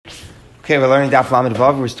Okay, we're learning Daf Lamed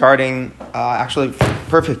Vav. We're starting actually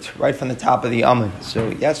perfect right from the top of the Amud.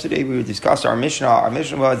 So yesterday we discussed our Mishnah. Our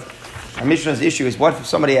Mishnah's issue is what if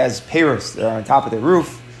somebody has peiros, they're on top of the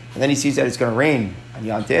roof, and then he sees that it's going to rain on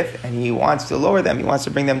Yom Tif, and he wants to lower them, he wants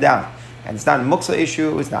to bring them down. And it's not a muksa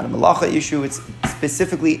issue, it's not a malacha issue, it's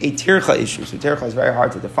specifically a tircha issue. So tircha is very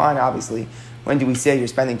hard to define, obviously. When do we say you're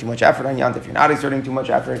spending too much effort on Yom Tif? You're not exerting too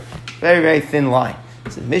much effort. Very, very thin line.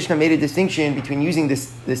 So the Mishnah made a distinction between using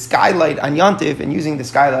the skylight on Yom Tif and using the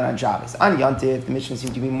skylight on Shabbos. On Yom Tif, the Mishnah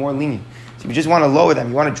seems to be more lenient. So if you just want to lower them,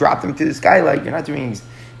 you want to drop them through the skylight, you're not doing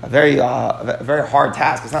a very hard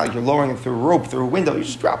task. It's not like you're lowering them through a rope, through a window. You're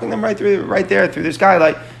just dropping them right there through the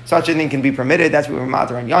skylight. Such a thing can be permitted. That's what we're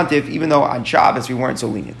matter on Yom Tif, even though on Shabbos we weren't so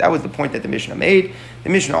lenient. That was the point that the Mishnah made. The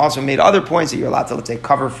Mishnah also made other points that you're allowed to, let's say,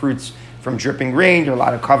 cover fruits from dripping rain. You're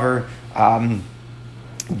allowed to cover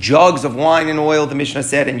jugs of wine and oil, the Mishnah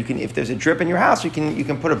said, and you can, if there's a drip in your house, you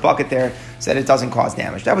can put a bucket there so that it doesn't cause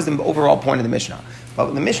damage. That was the overall point of the Mishnah.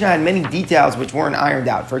 But the Mishnah had many details which weren't ironed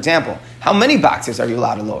out. For example, how many boxes are you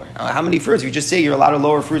allowed to lower? How many fruits? If you just say you're allowed to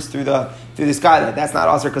lower fruits through the skylight, that's not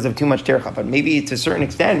also because of too much tircha, but maybe to a certain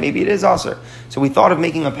extent, maybe it is also. So we thought of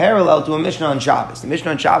making a parallel to a Mishnah on Shabbos. The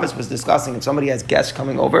Mishnah on Shabbos was discussing if somebody has guests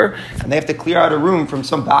coming over and they have to clear out a room from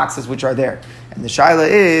some boxes which are there. And the shaila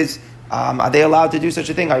is, are they allowed to do such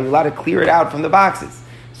a thing? Are you allowed to clear it out from the boxes?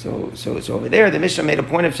 So over there, the Mishnah made a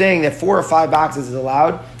point of saying that 4 or 5 boxes is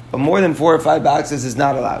allowed, but more than 4 or 5 boxes is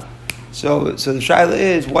not allowed. So the shaila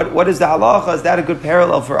is, what is the halacha? Is that a good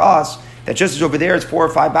parallel for us? That just as over there it's 4 or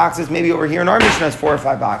 5 boxes, maybe over here in our Mishnah it's 4 or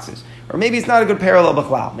 5 boxes. Or maybe it's not a good parallel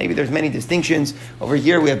b'chlal. Maybe there's many distinctions. Over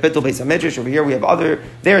here we have bittul beis hamedrash. Over here we have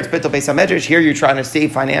there it's bittul beis hamedrash. Here you're trying to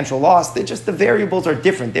save financial loss. The variables are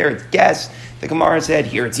different. There it's guests. The Gemara said,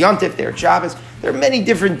 here it's Yom Tif, there it's Shabbos. There are many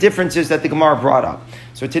different differences that the Gemara brought up.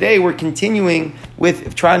 So today we're continuing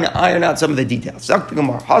with trying to iron out some of the details. The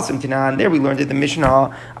Gemara, Hasim Tanan, there we learned in the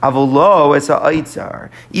Mishnah, Avolo es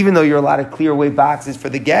ha'aitzar. Even though you're allowed to clear away boxes for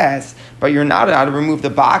the guests, but you're not allowed to remove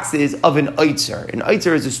the boxes of an aitzar. An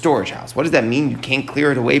aitzar is a storage house. What does that mean? You can't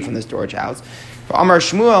clear it away from the storage house. Amar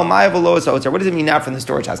Shmuel, what does it mean now from the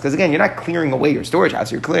storage house? Because again, you're not clearing away your storage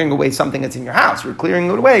house. You're clearing away something that's in your house. You're clearing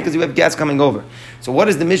it away because you have guests coming over. So what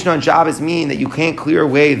does the Mishnah on Shabbos mean that you can't clear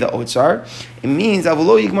away the otzar? It means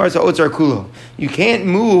avolo yigmar otzar kulo. You can't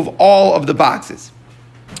move all of the boxes.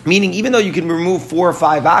 Meaning, even though you can remove 4 or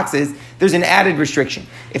 5 boxes, there's an added restriction.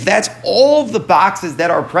 If that's all of the boxes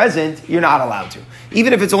that are present, you're not allowed to.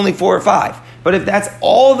 Even if it's only 4 or 5. But if that's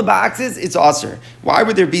all the boxes, it's asr. Why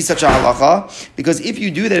would there be such a halacha? Because if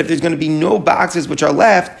you do that, if there's going to be no boxes which are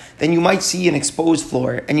left, then you might see an exposed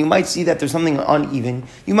floor, and you might see that there's something uneven.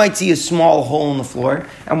 You might see a small hole in the floor,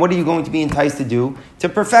 and what are you going to be enticed to do? To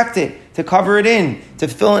perfect it, to cover it in, to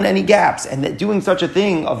fill in any gaps. And that doing such a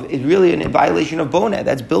thing is really a violation of boneh.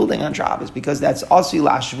 That's building on Shabbos, because that's asi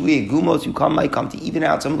lashvui gumos. You might come to even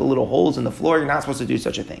out some of the little holes in the floor. You're not supposed to do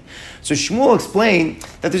such a thing. So Shmuel explained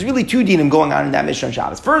that there's really 2 dinim going on in that Mishnah on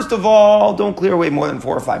Shabbos. First of all, don't clear away more than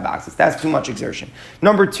 4 or 5 boxes. That's too much exertion.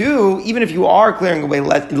 Number 2, even if you are clearing away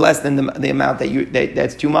less than the amount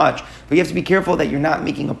that's too much, but you have to be careful that you're not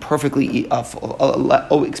making a perfectly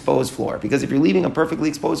exposed floor. Because if you're leaving a perfectly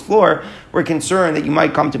exposed floor, we're concerned that you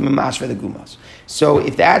might come to mamash for the gumos. So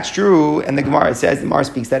if that's true, and the Gemara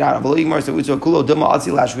speaks that out, you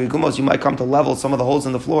might come to level some of the holes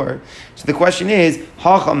in the floor. So the question is,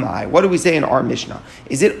 hachamai, what do we say in our Mishnah?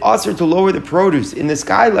 Is it usher to lower the produce in the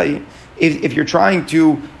skylight if you're trying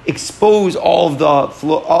to expose all of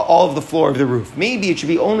the floor of the roof? Maybe it should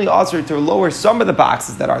be only usher to lower some of the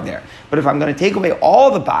boxes that are there. But if I'm going to take away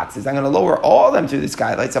all the boxes, I'm going to lower all of them to the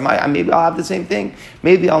skylights, maybe I'll have the same thing.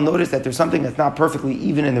 Maybe I'll notice that there's something that's not perfectly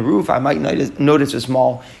even in the roof. I might notice a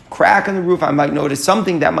small crack in the roof. I might notice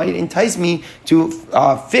something that might entice me to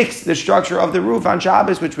fix the structure of the roof on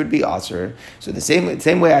Shabbos, which would be usher. So the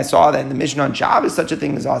same way I saw that in the Mishnah on Shabbos, such a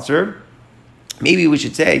thing as usher, maybe we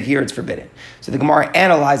should say here it's forbidden. So the Gemara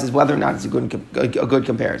analyzes whether or not it's a good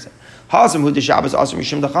comparison. Shabbos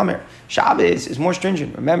is more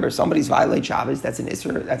stringent. Remember, somebody's violate Shabbos, that's an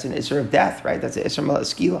isser of death, right? That's an isser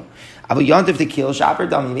skila. Abu Yontif to kill shaper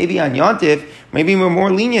dummy. Maybe on Yontif, maybe we're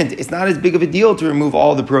more lenient. It's not as big of a deal to remove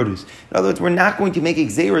all the produce. In other words, we're not going to make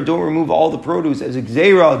Xera, don't remove all the produce as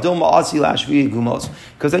Xera, Dilma Asila Shviya Gumos.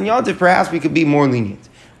 Because on Yontif, perhaps we could be more lenient.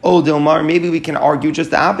 Oh, Dilmar, maybe we can argue just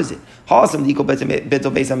the opposite. Over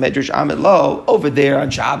there on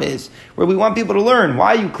Shabbos, where we want people to learn.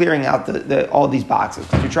 Why are you clearing out all these boxes?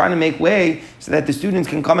 Because you're trying to make way so that the students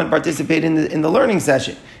can come and participate in the learning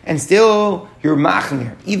session. And still, you're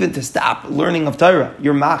machmir, even to stop learning of Torah.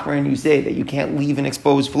 You're machmir and you say that you can't leave an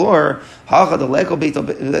exposed floor. Then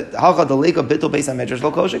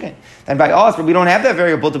by us, we don't have that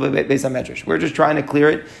variable to Beis HaMedrash. We're just trying to clear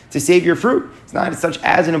it to save your fruit. It's not such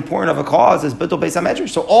as an important of a cause as Bittul Beis HaMedrash.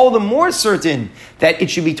 So all the more certain that it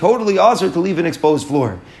should be totally also to leave an exposed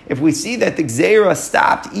floor. If we see that the Gzeira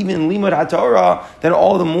stopped even Limud HaTorah, then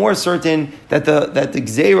all the more certain that the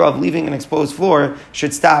Gzeira of leaving an exposed floor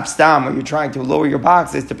should stop stam, or you're trying to lower your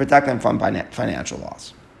boxes to protect them from financial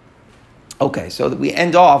loss. Okay, so we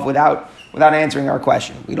end off without answering our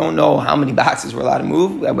question. We don't know how many boxes we're allowed to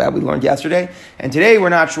move, that we learned yesterday. And today we're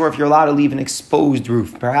not sure if you're allowed to leave an exposed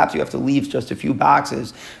roof. Perhaps you have to leave just a few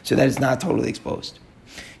boxes so that it's not totally exposed.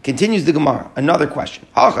 Continues the Gemara. Another question.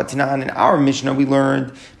 In our Mishnah, we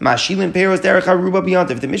learned Mashilin Peros Derech Haruba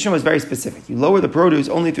B'Yontif. The Mishnah was very specific. You lower the produce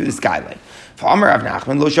only through the skylight.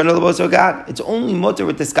 It's only mutter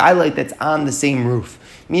with the skylight that's on the same roof.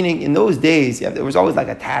 Meaning, in those days, there was always like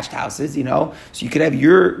attached houses, so you could have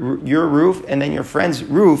your roof and then your friend's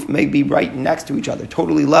roof may be right next to each other,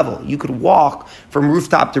 totally level. You could walk from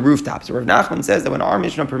rooftop to rooftop. So Rav Nachman says that when our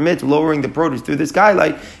Mishnah permits lowering the produce through the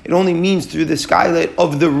skylight, it only means through the skylight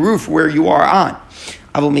of the roof where you are on.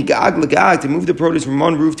 To move the produce from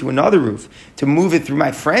one roof to another roof, to move it through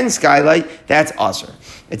my friend's skylight, that's asur.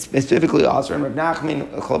 It's specifically asur. And Rav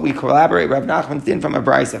Nachman, we collaborate. Rav Nachman's din from a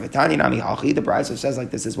brayso. The brayso says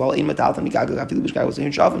like this as well. Even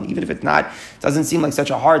if it's not, it doesn't seem like such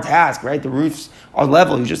a hard task, right? The roofs are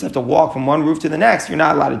level. You just have to walk from one roof to the next. You're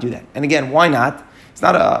not allowed to do that. And again, why not? It's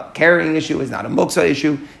not a carrying issue. It's not a muksa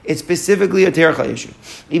issue. It's specifically a tercha issue.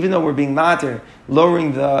 Even though we're being mater,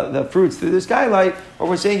 lowering the fruits through the skylight, but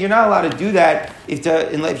we're saying you're not allowed to do that if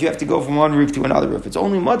you have to go from one roof to another roof. It's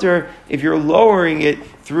only mutter if you're lowering it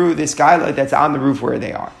through the skylight that's on the roof where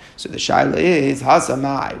they are. So the shaila is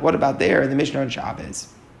hasamai. What about there in the Mishnah on Shabbos?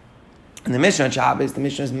 In the Mishnah on Shabbos, the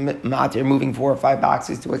Mishnah is matir, moving 4 or 5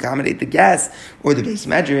 boxes to accommodate the guests or the Beis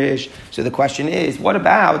Medrash. So the question is, what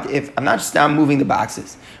about if I'm not just now moving the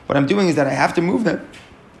boxes? What I'm doing is that I have to move them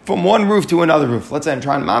from one roof to another roof. Let's say I'm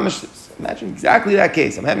trying to mamish this. Imagine exactly that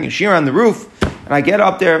case. I'm having a shear on the roof, and I get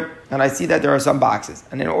up there, and I see that there are some boxes.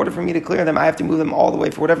 And in order for me to clear them, I have to move them all the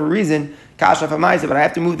way for whatever reason, kasha famaisa, but I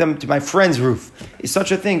have to move them to my friend's roof. Is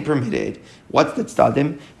such a thing permitted? What's the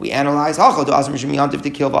tzadim? We analyze,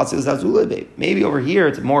 maybe over here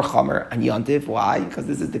it's more chamer on yantiv. Why? Because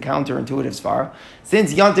this is the counterintuitive svara.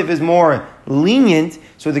 Since yantiv is more lenient,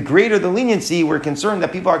 so the greater the leniency, we're concerned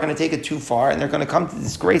that people are going to take it too far and they're going to come to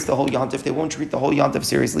disgrace the whole yantiv. They won't treat the whole yantiv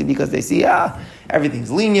seriously because they see,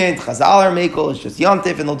 everything's lenient, chazal are mekel, it's just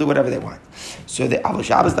yantiv, and they'll do whatever they want. So the Abu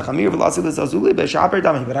Shabbos, the Chamir,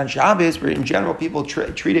 but on Shabbos, where in general people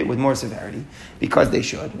treat it with more severity because they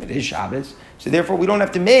should. It is Shabbos. So therefore, we don't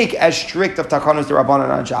have to make as strict of takanos to Rabbanan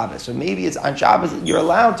on Shabbos. So maybe it's on Shabbos, you're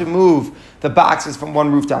allowed to move the boxes from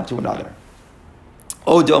one rooftop to another.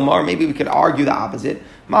 Domar, maybe we could argue the opposite.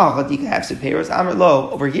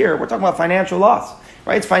 Over here, we're talking about financial loss.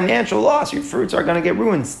 Right? It's financial loss. Your fruits are going to get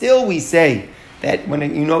ruined. Still, we say that when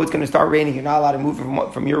you know it's going to start raining, you're not allowed to move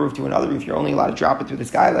from your roof to another roof. You're only allowed to drop it through the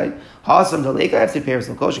skylight. Over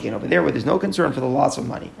there, where there's no concern for the loss of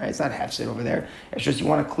money. Right? It's not hefsid over there. It's just you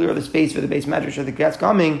want to clear the space for the Beis Medrash or the guests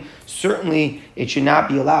coming. Certainly, it should not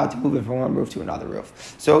be allowed to move it from one roof to another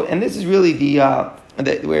roof. So, and this is really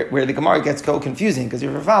where the Gemara gets so confusing, because if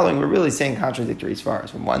you're following, we're really saying contradictory as far as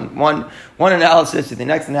from one analysis to the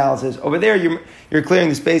next analysis. Over there, you're clearing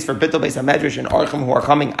the space for Bittul Beis HaMedrash and Orchim who are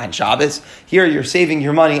coming on Shabbos. Here, you're saving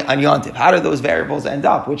your money on Yontif. How do those variables end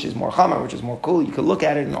up? Which is more Chamar, which is more cool? You could look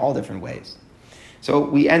at it in all different ways. So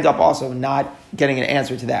we end up also not getting an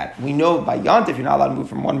answer to that. We know by Yontif, you're not allowed to move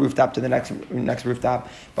from one rooftop to the next rooftop,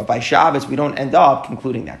 but by Shabbos, we don't end up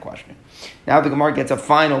concluding that question. Now the Gemara gets a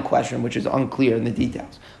final question, which is unclear in the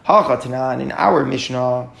details. Ha'chatanan, in our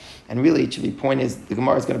Mishnah, and really it should be point is, the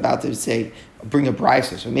Gemara is about to say, bring a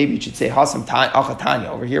brisa. So maybe you should say Hasam Achatanya.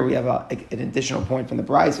 Over here we have an additional point from the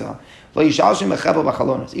brisa.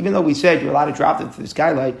 Even though we said you're allowed to drop them through the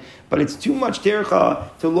skylight, but it's too much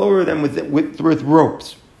tercha to lower them with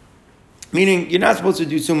ropes. Meaning you're not supposed to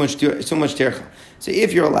do so much tercha. So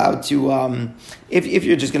if you're allowed to, if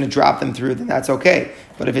you're just going to drop them through, then that's okay.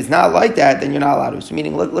 But if it's not like that, then you're not allowed to. So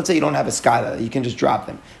meaning, let's say you don't have a skylight, you can just drop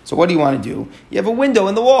them. So what do you want to do? You have a window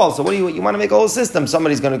in the wall. So you want to make a whole system.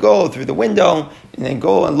 Somebody's going to go through the window and then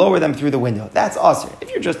go and lower them through the window. That's awesome.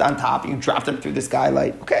 If you're just on top and you drop them through the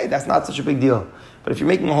skylight, okay, that's not such a big deal. But if you're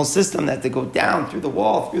making a whole system that they go down through the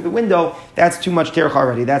wall, through the window, that's too much terech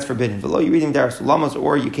already. That's forbidden. Below you're reading there sulamos,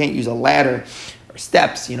 or you can't use a ladder or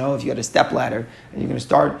steps. If you got a step ladder and you're going to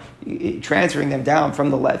start transferring them down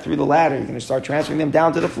from through the ladder, you're going to start transferring them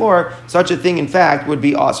down to the floor. Such a thing, in fact, would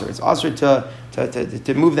be asur. It's asur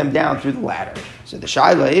to move them down through the ladder. So the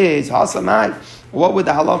shaila is hasamai. What would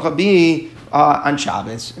the halacha be on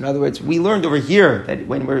Shabbos? In other words, we learned over here that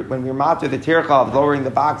when we're matter the tircha of lowering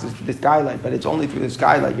the boxes through the skylight, but it's only through the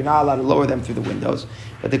skylight. You're not allowed to lower them through the windows.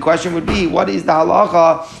 But the question would be, what is the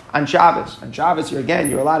halacha on Shabbos? On Shabbos,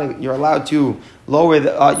 you're allowed to lower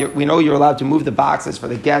we know you're allowed to move the boxes for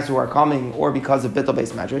the guests who are coming or because of bittul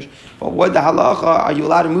beis medrash. But what the halacha, are you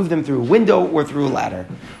allowed to move them through a window or through a ladder?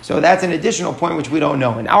 So that's an additional point which we don't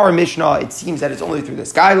know. In our Mishnah, it seems that it's only through the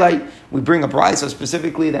skylight. We bring a brisa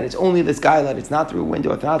specifically that it's only the skylight. It's not through a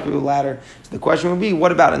window. It's not through a ladder. So the question would be,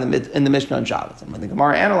 what about in the Mishnah on Shabbos? And when the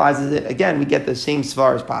Gemara analyzes it, again, we get the same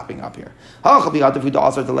svars popping up here. Over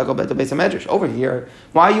here,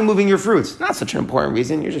 why are you moving your fruits? Not such an important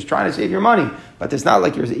reason. You're just trying to save your money. But it's not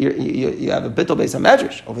like you have a bittul beis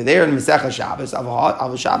hamedrash. Over there in Masechah Shabbos,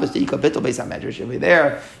 Av Shabbos Deika bittul beis hamedrash. Over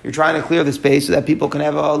there, you're trying to clear the space so that people can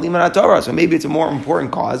have a liman Torah. So maybe it's a more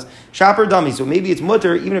important cause. Shopper dummy. So maybe it's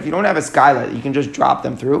mutter, even if you don't have a skylight, you can just drop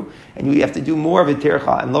them through, and you have to do more of a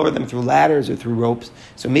tircha and lower them through ladders or through ropes.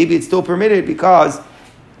 So maybe it's still permitted because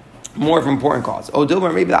more of an important cause. Oh,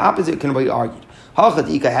 Dilbar, maybe the opposite can be argued. Over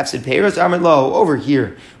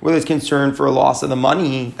here, where there's concern for a loss of the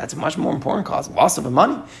money, that's a much more important cause, loss of the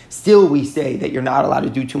money. Still, we say that you're not allowed to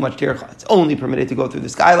do too much tircha. It's only permitted to go through the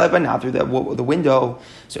skylight, but not through the window.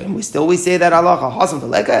 So, and we say that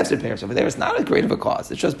over there, it's not as great of a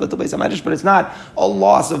cause. It's just but it's not a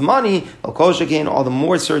loss of money. All the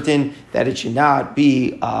more certain that it should not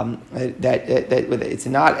be that it's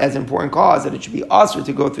not as important cause that it should be usher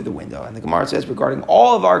to go through the window. And the Gemara says regarding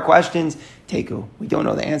all of our questions, Teku. We don't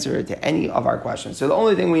know the answer to any of our questions. So the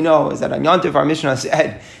only thing we know is that on Yontif, our Mishnah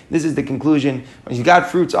said, this is the conclusion, when you've got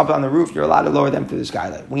fruits up on the roof, you're allowed to lower them through the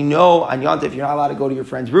skylight. We know on Yontif, you're not allowed to go to your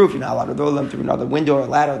friend's roof, you're not allowed to lower them through another window or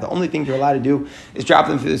ladder. The only thing you're allowed to do is drop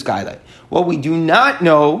them through the skylight. What we do not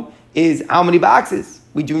know is how many boxes.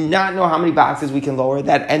 We do not know how many boxes we can lower.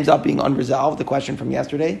 That ends up being unresolved, the question from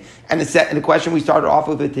yesterday. And the question we started off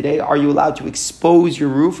with today, are you allowed to expose your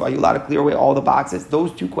roof? Are you allowed to clear away all the boxes?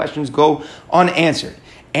 Those two questions go unanswered.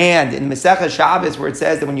 And in Masechah Shabbos, where it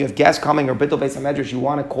says that when you have guests coming or bittul beis hamedrash, you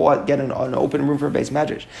want to get an open room for a beis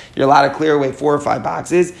medrash, you're allowed to clear away 4 or 5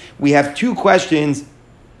 boxes. We have 2 questions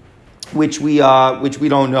which we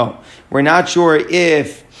don't know. We're not sure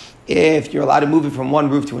if you're allowed to move it from one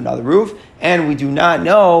roof to another roof, and we do not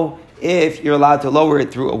know if you're allowed to lower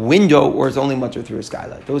it through a window or it's only mutter through a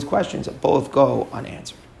skylight. Those questions both go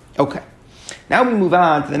unanswered. Okay. Now we move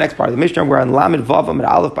on to the next part of the Mishnah. We're on Lamed Vav Amud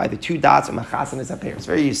Aleph by the 2 dots of Machasan Esaper. It's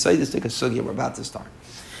very yesodistic a sugya we're about to start.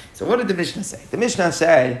 So what did the Mishnah say? The Mishnah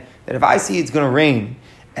said that if I see it's going to rain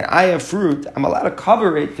and I have fruit, I'm allowed to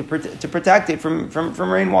cover it to protect it from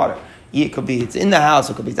rainwater. It could be it's in the house,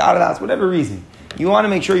 it could be it's out of the house, whatever reason. You want to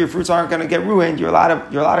make sure your fruits aren't going to get ruined. You're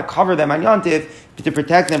allowed to cover them on Yontif to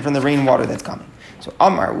protect them from the rainwater that's coming. So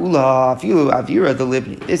Amar Ula Afilu Avira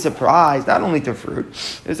Delibni. This applies not only to fruit,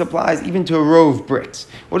 this applies even to a row of bricks.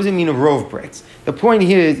 What does it mean, a row of bricks? The point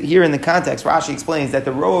here in the context, Rashi explains that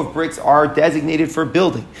the row of bricks are designated for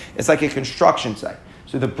building. It's like a construction site.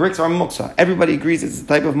 So the bricks are muksa. Everybody agrees it's a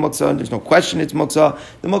type of muksa. There's no question it's muksa.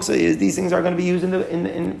 The muksa is these things are going to be used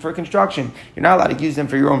for construction. You're not allowed to use them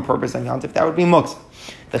for your own purpose on Yontif. That would be muksa.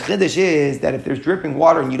 The chiddush is that if there's dripping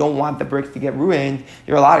water and you don't want the bricks to get ruined,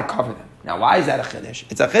 you're allowed to cover them. Now, why is that a chiddush?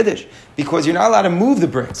 It's a chiddush because you're not allowed to move the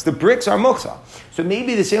bricks. The bricks are muksa. So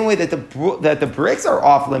maybe the same way that the bricks are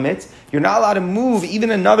off limits, you're not allowed to move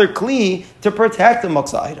even another kli to protect the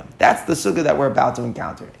muksa item. That's the sugya that we're about to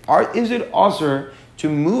encounter. Is it asur to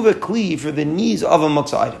move a kli for the needs of a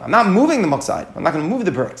muksa item? I'm not moving the muksa item. I'm not going to move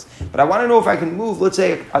the bricks. But I want to know if I can move, let's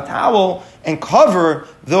say, a towel and cover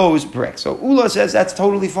those bricks. So Ula says that's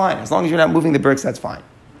totally fine. As long as you're not moving the bricks, that's fine.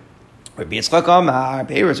 No. It's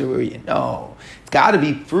got to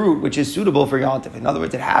be fruit which is suitable for Yontif. In other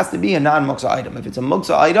words, it has to be a non-muksa item. If it's a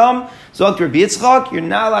muksa item, so Rabbi Yitzchak, you're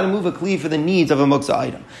not allowed to move a kli for the needs of a muksa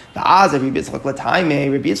item. The Az of Rabbi Yitzchak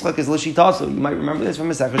Lataime, Rabbi Yitzchak is l'shitaso. You might remember this from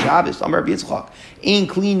Masechah Shabbos. Rabbi Yitzchak, ein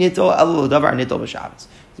kli nito elo davar nito b'Shabbos.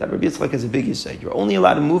 That Rabbi Yitzchak is a big yisod. You're only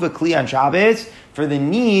allowed to move a kli on Shabbos for the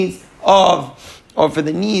needs of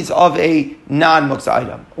a non-muksa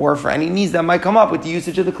item, or for any needs that might come up with the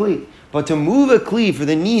usage of the kli. But to move a kli for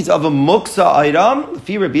the needs of a muksa item,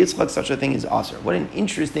 Rabbi Yitzchak, such a thing is asur. What an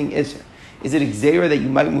interesting isser. Is it Xera that you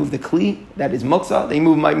might move the Kli, that is Muksa, that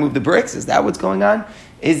you might move the bricks? Is that what's going on?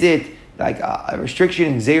 Is it like a restriction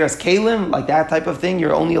in Xeras Kalim, like that type of thing?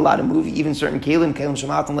 You're only allowed to move even certain Kalim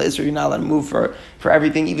Shemat and Le'isr, you're not allowed to move for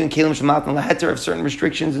everything, even Kalim Shemat and Leheter have certain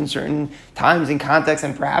restrictions in certain times and contexts,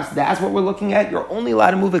 and perhaps that's what we're looking at. You're only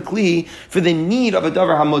allowed to move a Kli for the need of a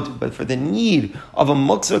Davar Hamut, but for the need of a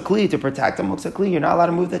Muksa Kli, to protect a Muksa Kli, you're not allowed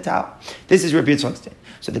to move the towel. This is Rabbi Yitzchak's din.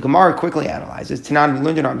 So the Gemara quickly analyzes. Tanan, we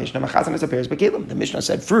learned in our Mishnah, the Mishnah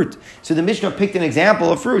said fruit. So the Mishnah picked an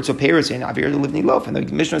example of fruit. So Peres and Avir the Livni Loaf. And the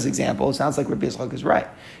Mishnah's example sounds like Rabbi Yitzchak is right.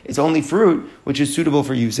 It's only fruit which is suitable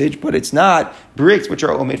for usage, but it's not bricks which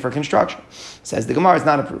are made for construction. Says the Gemara, it's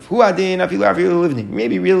not a proof.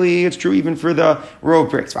 Maybe really it's true even for the row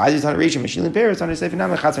of bricks. Since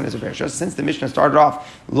the Mishnah started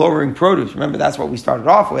off lowering produce, remember that's what we started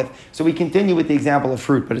off with, so we continue with the example of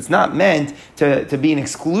fruit, but it's not meant to be an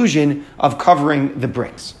exclusion of covering the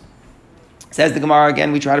bricks. Says the Gemara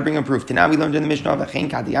again, we try to bring a proof. Now we learned in the Mishnah, the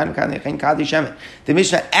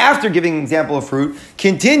Mishnah, after giving an example of fruit,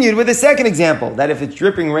 continued with a second example, that if it's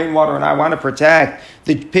dripping rainwater and I want to protect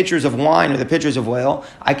the pitchers of wine or the pitchers of oil,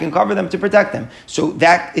 I can cover them to protect them. So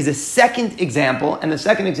that is a second example, and the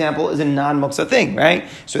second example is a non-muksa thing, right?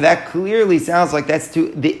 So that clearly sounds like that's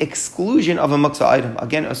to the exclusion of a muksa item.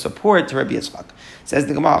 Again, a support to Rabbi Yitzchak. Says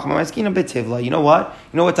the Gemara, you know what?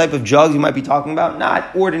 You know what type of jugs you might be talking about?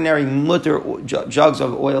 Not ordinary mutter jugs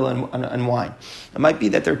of oil and wine. It might be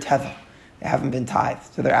that they're teva. They haven't been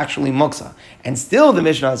tithed, so they're actually muksa. And still the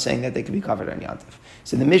Mishnah is saying that they could be covered on Yantif.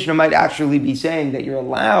 So the Mishnah might actually be saying that you're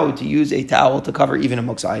allowed to use a towel to cover even a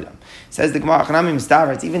muksa item. Says the Gemara,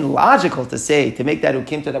 it's even logical to say, to make that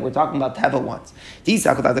ukimta that we're talking about teva ones.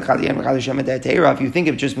 If you think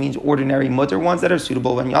it just means ordinary mutter ones that are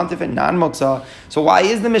suitable when yantif and non-muksa, so why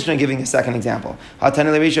is the Mishnah giving a second example?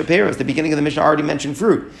 The beginning of the Mishnah already mentioned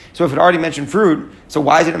fruit. So if it already mentioned fruit, so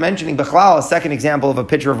why is it mentioning Bechlal, a second example of a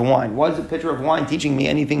pitcher of wine? Why is a pitcher of wine teaching me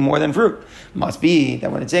anything more than fruit? Must be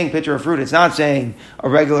that when it's saying pitcher of fruit, it's not saying a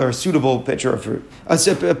regular, suitable pitcher of fruit,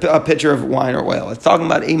 a pitcher of wine or oil. It's talking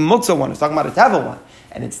about a muksa one. It's talking about a teva one.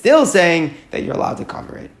 And it's still saying that you're allowed to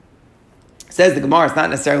cover it. Says the Gemara, it's not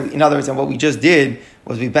necessarily, in other words, and what we just did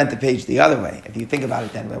was we bent the page the other way. If you think about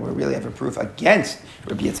it then, we really have a proof against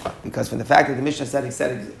Rabbi Yitzchak, because from the fact that the Mishnah said a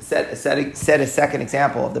second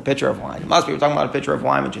example of the pitcher of wine, it must be we're talking about a pitcher of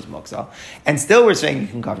wine, which is muksa, and still we're saying you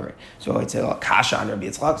can cover it. So it's a kasha on Rabbi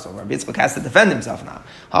Yitzchak, so Rabbi Yitzchak has to defend himself now.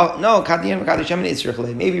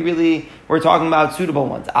 Maybe really we're talking about suitable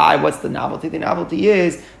ones. What's the novelty? The novelty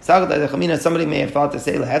is, somebody may have thought to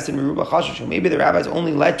say, maybe the rabbis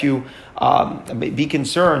only let you be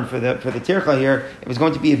concerned for the tircha here. It was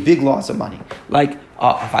going to be a big loss of money. Like, if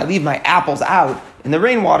I leave my apples out in the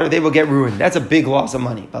rainwater, they will get ruined. That's a big loss of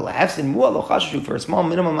money. But for a small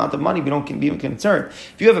minimum amount of money, we don't be concerned.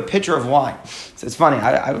 If you have a pitcher of wine, so it's funny,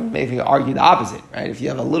 I would maybe argue the opposite, right? If you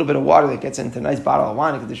have a little bit of water that gets into a nice bottle of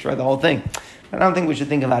wine, it could destroy the whole thing. I don't think we should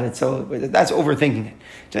think about it so. That's overthinking it.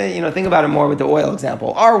 So, think about it more with the oil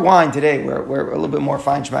example. Our wine today, we're a little bit more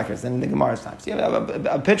fine schmeckers than in the Gemara's times. So you have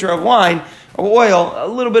a pitcher of wine or oil, a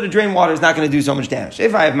little bit of drain water is not going to do so much damage.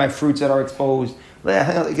 If I have my fruits that are exposed,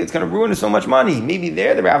 it's going to ruin so much money. Maybe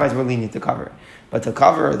there the rabbis were lenient to cover it. But to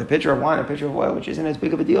cover the pitcher of wine or pitcher of oil, which isn't as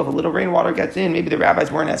big of a deal, if a little rainwater gets in, maybe the rabbis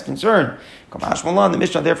weren't as concerned. The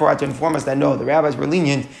Mishnah therefore had to inform us that no, the rabbis were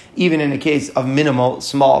lenient even in a case of minimal,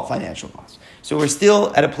 small financial loss. So we're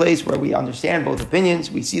still at a place where we understand both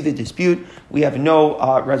opinions. We see the dispute. We have no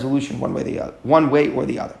resolution one way or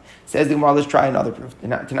the other. Says the Gemara, let's try another proof.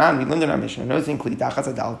 Tanan, we learned in our Mishnah, noticing kli tachas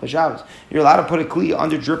adal b'Shabbos. You're allowed to put a kli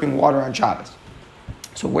under dripping water on Shabbos.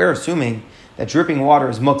 So we're assuming that dripping water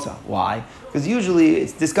is muksa. Why? Because usually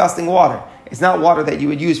it's disgusting water. It's not water that you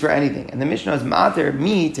would use for anything. And the Mishnah is mater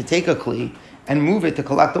me to take a kli and move it to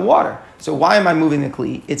collect the water. So why am I moving the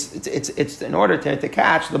kli? It's in order to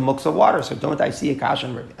catch the muksa water. So don't I see a kash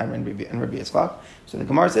and Rabbi Yitzchak? So the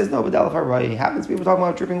Gemara says, no, but it happens to be we're talking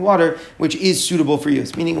about dripping water, which is suitable for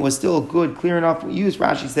use, meaning it was still good, clear enough use.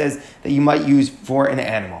 Rashi says that you might use for an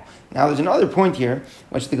animal. Now, there's another point here,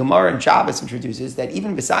 which the Gemara in Shabbos introduces, that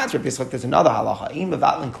even besides Rabbi Yitzchak, there's another halacha,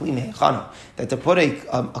 that to put a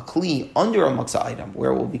kli under a muksa item,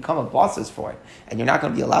 where it will become a basis for it, and you're not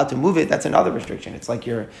going to be allowed to move it, that's another restriction. It's like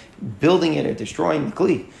you're building it or destroying the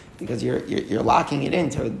kli, because you're locking it in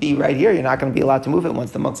to be right here. You're not going to be allowed to move it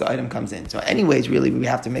once the muksa item comes in. So anyways, really, we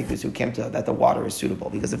have to make this ukimta that the water is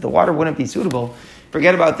suitable, because if the water wouldn't be suitable,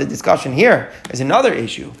 forget about the discussion here. There's another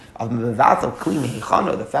issue of mevatel kli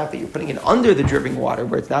mehechano, the fact that you're putting it under the dripping water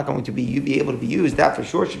where it's not going to be able to be used. That for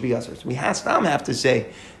sure should be usher. So we have to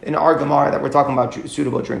say in our Gemara that we're talking about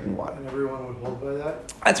suitable drinking water. And everyone would hold by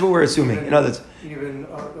that? That's what we're assuming. In other words, even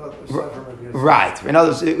aside from Rabbi Yosef. Right. In other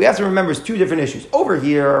words, we have to remember it's two different issues. Over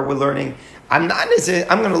here, we're learning, I'm going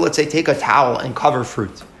to, let's say, take a towel and cover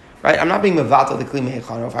fruit. Right? I'm not being mevatel the kli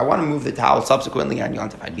mehechano. If I want to move the towel subsequently on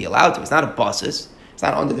Yontif, I'd be allowed to. It's not a basis. It's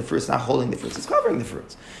not under the fruits. It's not holding the fruits. It's covering the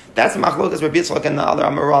fruits. That's the machlokas Rabbi Yitzchak and the other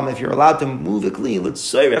Amoram. If you're allowed to move a kli, let's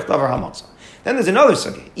say davar hamotzah. Then there's another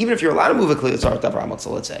sugi. Even if you're allowed to move a kli, let's davar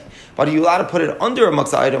hamotzah, let's say, but are you allowed to put it under a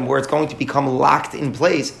motzah item where it's going to become locked in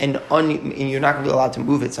place and you're not going to be allowed to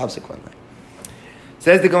move it subsequently?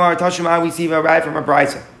 Says the Gemara Tashuma, we see a right from a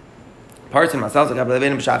brisa. Parson myself, you're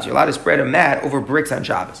allowed to spread a mat over bricks on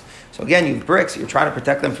Shabbos. So again, you have bricks, you're trying to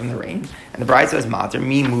protect them from the rain, and the bride says mater,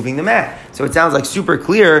 me moving the mat. So it sounds like super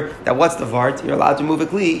clear that what's the vart? You're allowed to move a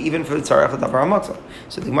kli even for the tzarech davar hamotzah.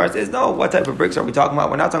 So the Gemara says, no, what type of bricks are we talking about?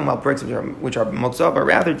 We're not talking about bricks which are motzah, but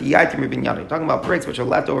rather diyaitim ribinyanim. We're talking about bricks which are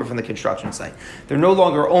left over from the construction site. They're no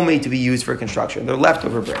longer only to be used for construction. They're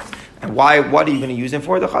leftover bricks. And why? What are you going to use them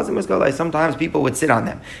for? The chazim is like sometimes people would sit on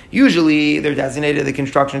them. Usually they're designated to the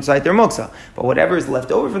construction site. They're motzah. But whatever is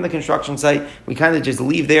left over from the construction site, we kind of just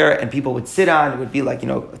leave there, and people would sit on. It would be like,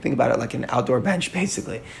 think about it like an outdoor bench,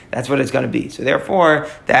 basically. That's what it's going to be. So therefore,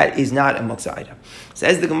 that is not a motzah item.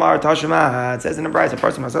 Says the Gemara Tashema. It says in the Brayso, a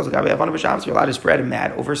person myself, you're allowed to spread a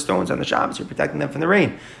mat over stones on the Shabbos. You're protecting them from the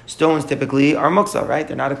rain. Stones typically are motzah, right?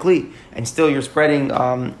 They're not a kli, and still you're spreading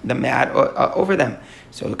the mat over them.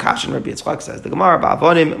 So the Kashan Rabbi Yitzchak says the Gemara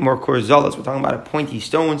ba'avonim more korzolas. We're talking about pointy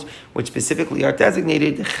stones, which specifically are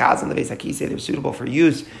designated the chaz and the beis hakisei. They're suitable for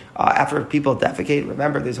use after people defecate.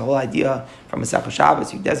 Remember, there's a whole idea from a Masechah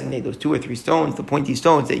Shabbos. You designate those 2 or 3 stones, the pointy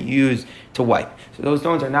stones that you use to wipe. So those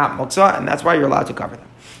stones are not motzah, and that's why you're allowed to cover them.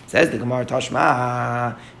 Says the Gemara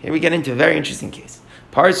Tashma. Here we get into a very interesting case.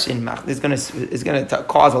 Parsin is going to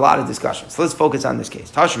cause a lot of discussion. So let's focus on this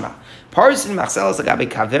case. Tashma. Parsin machselas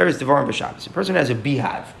agabe kaveres devarim b'Shabbos. A person has a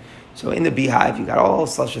beehive. So in the beehive, you've got all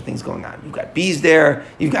sorts of things going on. You've got bees there.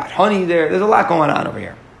 You've got honey there. There's a lot going on over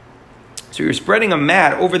here. So you're spreading a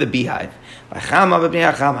mat over the beehive. In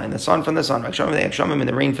the sun from the sun. In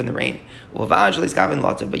the rain from the rain.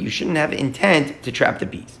 But you shouldn't have intent to trap the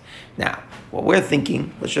bees. Now, what we're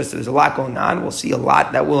thinking, there's a lot going on. We'll see a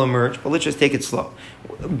lot that will emerge, but let's just take it slow.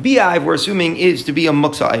 Beehive, we're assuming, is to be a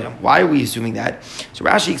muksa item. Why are we assuming that? So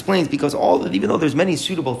Rashi explains, because even though there's many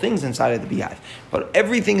suitable things inside of the beehive, but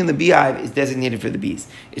everything in the beehive is designated for the bees.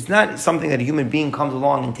 It's not something that a human being comes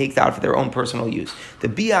along and takes out for their own personal use. The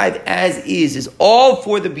beehive, as is all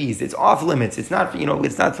for the bees. It's off limits. It's not,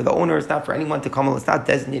 it's not for the owner. It's not for anyone to come. It's not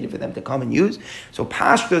designated for them to come and use. So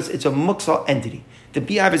pashtus, it's a muksa entity. The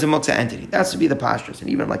beehive is a muksa entity. That's to be the pashtus. And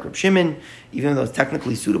even like Reb Shimon, even though it's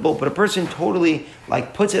technically suitable, but a person totally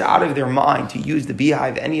puts it out of their mind to use the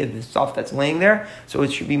beehive, any of the stuff that's laying there. So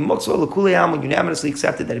it should be muksa l'kulei am, unanimously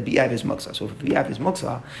accepted that a beehive is muksa. So if a beehive is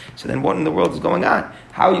muksa, so then what in the world is going on?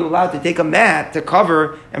 How are you allowed to take a mat to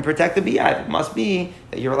cover and protect the beehive? It must be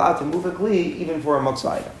that you're allowed to move a kli even for a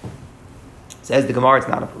muksa item. Says the Gemara, it's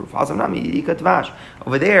not a proof.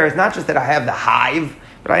 Over there, it's not just that I have the hive,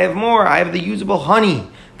 but I have more. I have the usable honey.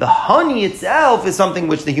 The honey itself is something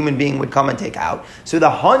which the human being would come and take out. So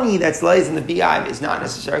the honey that lays in the beehive is not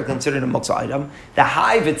necessarily considered a muksa item. The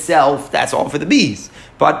hive itself, that's all for the bees.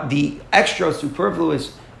 But the extra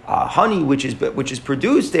superfluous honey which is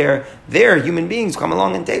produced there human beings come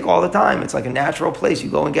along and take all the time. It's like a natural place.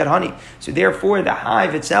 You go and get honey. So therefore, the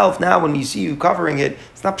hive itself, now when you see you covering it,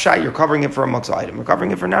 it's not pshat, you're covering it for a muksa item. You're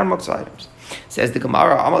covering it for non-muksa items. Says the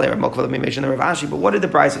Gemara, but what did the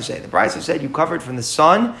Brisa say? The Brisa said you covered from the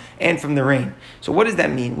sun and from the rain. So what does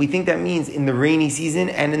that mean? We think that means in the rainy season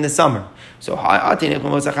and in the summer. So in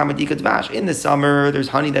the summer, there's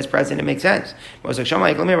honey that's present. It makes sense. But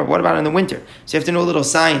what about in the winter? So you have to know a little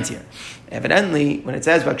science here. Evidently, when it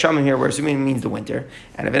says Bakshamim here, we're assuming it means the winter.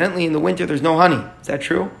 And evidently, in the winter, there's no honey. Is that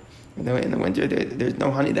true? In the winter, there's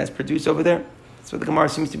no honey that's produced over there. That's what the Gemara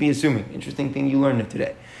seems to be assuming. Interesting thing you learned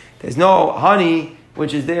today. There's no honey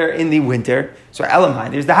which is there in the winter. So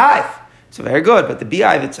Elamai, there's the hive. So very good, but the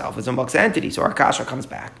beehive itself is a muksa entity. So our kasha comes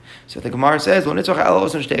back. So the Gemara says, there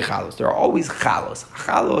are always chalos.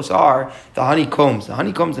 Chalos are the honeycombs. The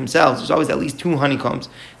honeycombs themselves, there's always at least 2 honeycombs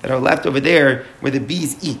that are left over there where the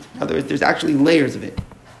bees eat. In other words, there's actually layers of it.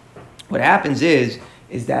 What happens is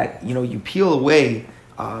that, you peel away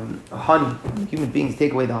honey. Human beings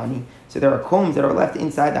take away the honey. So there are combs that are left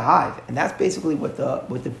inside the hive, and that's basically what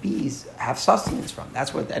the bees have sustenance from.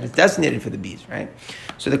 That's what that is designated for the bees, right?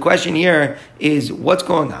 So the question here is what's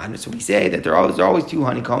going on. So we say that there are always two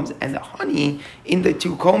honeycombs, and the honey in the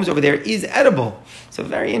two combs over there is edible. So a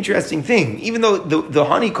very interesting thing. Even though the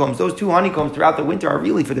honeycombs, those two honeycombs throughout the winter are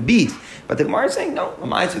really for the bees, but the Gemara is saying no,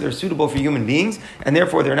 they're suitable for human beings, and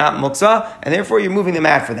therefore they're not muksa, and therefore you're moving the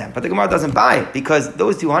mat for them. But the Gemara doesn't buy it because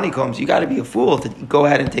those two honeycombs, you got to be a fool to go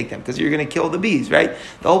ahead and take them because you're going to kill the bees, right?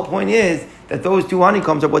 The whole point is that those two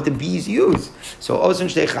honeycombs are what the bees use. So osun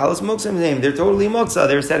shtei chalos muksa, they're totally muksa.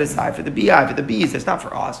 They're set aside for the beehive, for the bees. It's not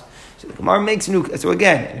for us. So the Gemara makes new. So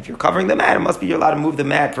again, and if you're covering the mat, it must be you're allowed to move the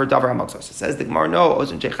mat for davar hamuksa. So it says the Gemara, no,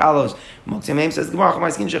 osun shtei chalos muksa. Says the Gemara,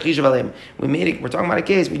 we're talking about a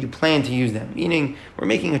case where you plan to use them, meaning we're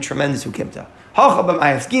making a tremendous hukimta.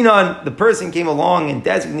 The person came along and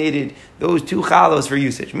designated those two chalos for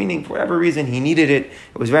usage, meaning for whatever reason he needed it.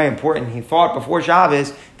 It was very important. He thought before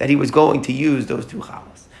Shabbos that he was going to use those two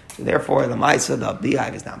chalos. So therefore, the ma'isa, the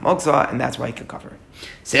beehive is not moksa, and that's why he could cover it.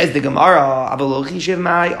 Says the Gemara,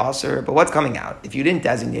 but what's coming out? If you didn't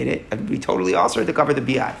designate it, it would be totally also to cover the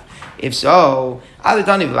beehive. If so, the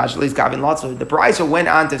Brisa went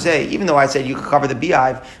on to say, even though I said you could cover the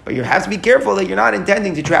beehive, but you have to be careful that you're not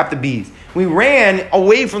intending to trap the bees. We ran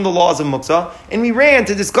away from the laws of Muksa, and we ran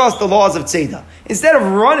to discuss the laws of Tzeda. Instead of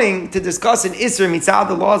running to discuss an Isser mitzad,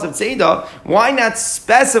 the laws of Tzeda, why not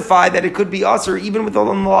specify that it could be Asr even with all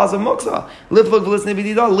the laws of Muksa?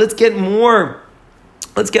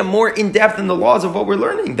 Let's get more in depth in the laws of what we're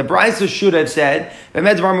learning. The Brisa should have said,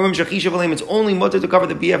 it's only mutter to cover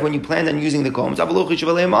the BF when you plan on using the combs.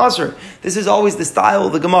 This is always the style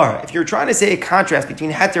of the Gemara. If you're trying to say a contrast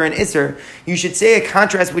between Heter and Isser, you should say a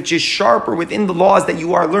contrast which is sharper within the laws that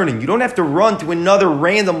you are learning. You don't have to run to another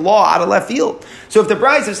random law out of left field. So if the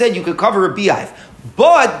Brisa said you could cover a beehive,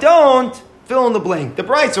 but don't fill in the blank. The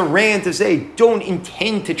Brisa ran to say, don't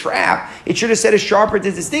intend to trap. It should have said a sharper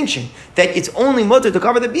distinction, that it's only mutter to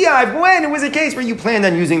cover the beehive when it was a case where you planned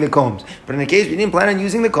on using the combs. But in a case where you didn't plan on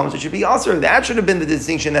using the combs, it should be also. That should have been the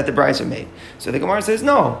distinction that the Brisa made. So the Gemara says,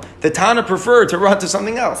 no. The Tana preferred to run to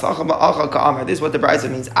something else. This is what the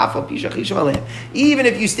Brisa means. Even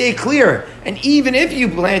if you stay clear, and even if you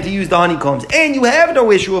plan to use the honeycombs, and you have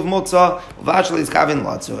no issue of muksa,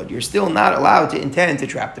 you're still not allowed to intend to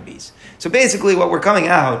trap the bees. So basically what we're coming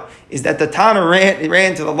out is that the Tana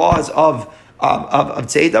ran to the laws of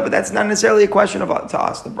Tzeda, but that's not necessarily a question to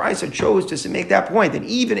us. The Brisa chose to make that point, that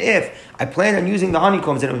even if I plan on using the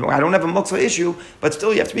honeycombs, and I don't have a muksa issue, but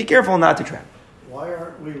still you have to be careful not to trap. Why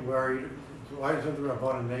aren't we worried? Why doesn't the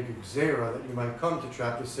Rabbanan make a gzera that you might come to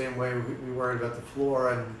trap the same way we worried about the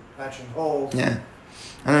floor and patching holes? Yeah.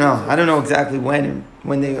 I don't know exactly when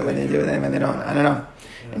they do it and when they don't. I don't know.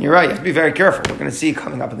 And you're right, you have to be very careful. We're going to see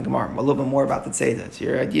coming up in the Gemara a little bit more about the Tzeda. So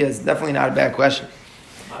your idea is definitely not a bad question.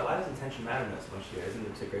 Why does intention matter in this much here? Isn't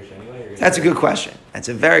it a psik ratio anyway? That's a good question. That's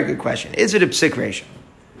a very good question. Is it a psik ratio?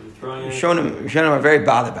 Rishonim are very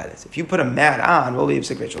bothered by this. If you put a mat on, will be a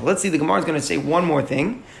psik ratio. Let's see, the Gemara is going to say one more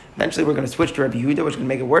thing. Eventually we're going to switch to Rabbi Yehuda, which is going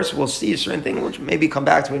to make it worse. We'll see a certain thing, which maybe come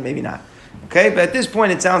back to it, maybe not. Okay, but at this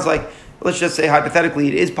point it sounds like, let's just say hypothetically,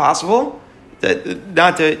 it is possible that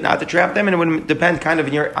not to trap them, and it would depend kind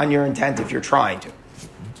of on your intent if you're trying to.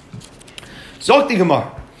 Zok the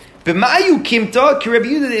Gemara, b'mayu kimta ki Rabbi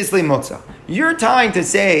Yehuda islay muksa. You're trying to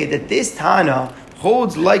say that this Tana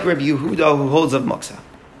holds like Rabbi Yehuda who holds of muksa.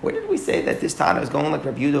 Where did we say that this Tana is going like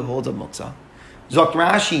Rabbi Yehuda who holds of muksa? Zok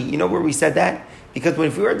Rashi, you know where we said that? Because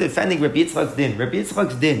if we were defending Rabbi Yitzchak's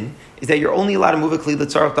din is that you're only allowed to move a kli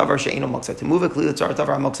l'tzarech davar she'eino muksa. To move a kli l'tzarech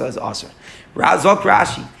davar muksa is aser. Zok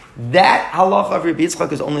Rashi, that halacha of Rabbi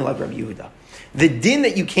Yitzchak is only like Rabbi Yehuda. The din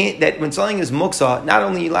that when something is muksa, not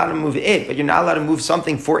only are you allowed to move it, but you're not allowed to move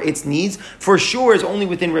something for its needs, for sure is only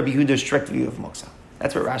within Rabbi Yehuda's strict view of muksa.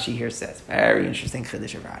 That's what Rashi here says. Very interesting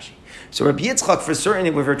chiddush of Rashi. So Rabbi Yitzchak, for certain,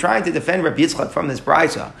 if we're trying to defend Rabbi Yitzchak from this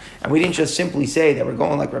brisa, and we didn't just simply say that we're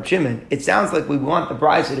going like Rabbi Shimon, it sounds like we want the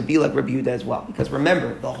brisa to be like Rabbi Yehuda as well. Because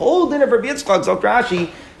remember, the whole din of Rabbi Yitzchak, Zok Rashi,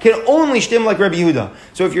 can only stem like Rabbi Yehuda.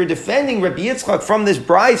 So if you're defending Rabbi Yitzchak from this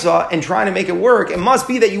brisa and trying to make it work, it must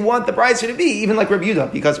be that you want the brisa to be even like Rabbi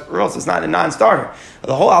Yehuda, because or else it's not a non-starter.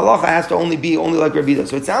 The whole halacha has to only like Rabbi Yehuda.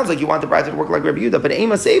 So it sounds like you want the brisa to work like Rabbi Yehuda, but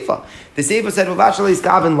Ema Seifa. The Seifa said,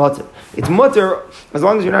 it's mutter as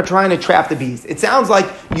long as you're not trying to trap the bees. It sounds like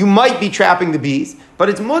you might be trapping the bees, but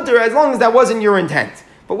it's mutter as long as that wasn't your intent.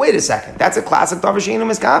 But wait a second, that's a classic Davar Sheinu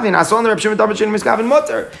Miskavin. I saw in the Reb Shimon Davar Sheinu Miskavin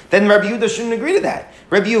Mutter. Then Rabbi Yehuda shouldn't agree to that.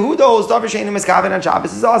 Rabbi Yehuda holds Davar Sheinu Miskavin on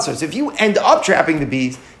Shabbos is also. So if you end up trapping the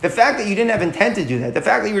bees, the fact that you didn't have intent to do that, the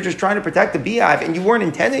fact that you were just trying to protect the beehive and you weren't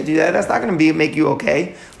intending to do that, that's not going to make you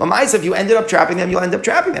okay. Lamaisa, if you ended up trapping them, you'll end up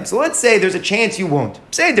trapping them. So let's say there's a chance you won't.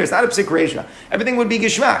 Say there's not a psik reisha. Everything would be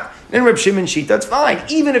geshmak. Then Reb Shimon Shita, that's fine.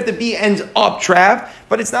 Even if the bee ends up trapped,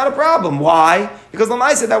 but it's not a problem. Why? Because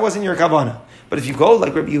Lamaisa, that wasn't your kavanah. But if you go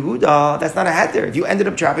like Rabbi Yehuda, that's not a heter. If you ended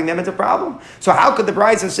up trapping them, it's a problem. So how could the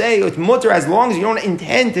Brisa say it's mutter as long as you don't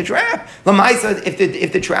intend to trap? Lamaisa,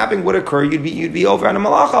 if the trapping would occur, you'd be over on a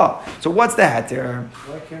malacha. So what's the heter?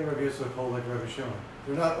 Why can't Rabbi Yosef hold like Rabbi Shimon?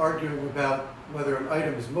 They're not arguing about whether an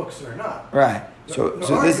item is muksa or not. Right. So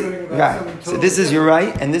this is you're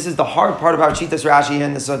right, and this is the hard part about Shitas Rashi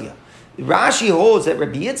and the Sugya. Rashi holds that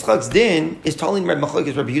Rabbi Yitzchak's din is telling Rabbi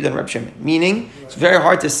Machlokes, Rabbi Yehuda, and Rabbi Shimon. Meaning, it's very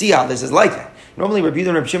hard to see how this is like that. Normally, Rabbi Yehuda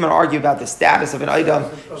and Rabbi Shimon argue about the status of an item.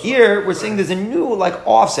 Here, we're saying there's a new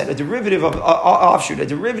offset, a derivative of offshoot, a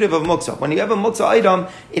derivative of muksa. When you have a muksa item,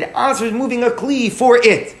 it answers moving a kli for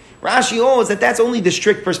it. Rashi holds that that's only the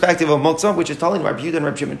strict perspective of muksa, which is telling Rabbi Yehuda and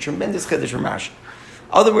Rabbi Shimon. Tremendous chiddush from Rashi.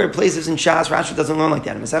 Other places in Shas, Rashi doesn't learn like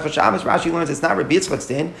that. In Masechah Shabbos, Rashi learns it's not Rabbi Yitzchak's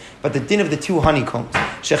din, but the din of the two honeycombs.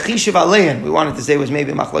 Shechishiv alein, we wanted to say was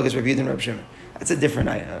maybe Machlokes Rabbi Yehuda and Rabbi Shimon. That's a different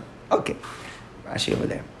item. Okay, Rashi over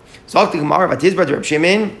there. So the Gemara, Vatizbar to Reb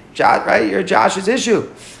Shimon, right? You're Josh's issue.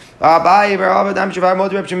 It's a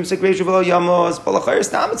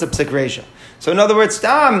psik ratio. So in other words,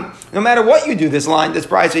 Stam, no matter what you do, this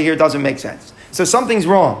price right here doesn't make sense. So something's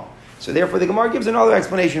wrong. So therefore, the Gemara gives another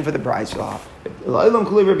explanation for the price.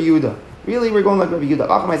 Really, we're going like Rabbi Yehuda.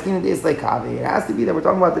 It has to be that we're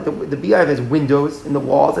talking about that the beehive has windows in the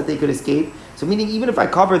walls that they could escape. So meaning even if I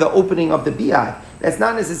cover the opening of the beehive, that's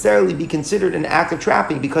not necessarily be considered an act of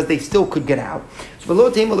trapping because they still could get out. So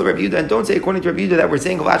below table of Rabbi Yehuda, and don't say according to Rabbi Yehuda that we're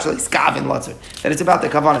saying actually skavin latzer, that it's about the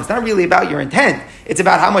kavanah. It's not really about your intent. It's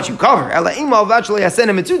about how much you cover.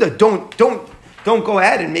 Don't go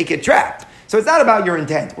ahead and make it trapped. So it's not about your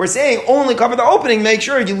intent. We're saying only cover the opening, make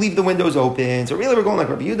sure you leave the windows open. So really we're going like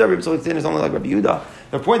Rabbi Yehuda. Rabbi Tzolk's din is only like Rabbi Yehuda.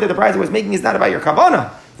 The point that the Brisa was making is not about your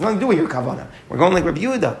kavanah. It's nothing to do with your kavanah. We're going like Rabbi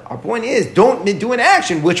Yehuda. Our point is don't do an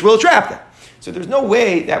action which will trap them. So there's no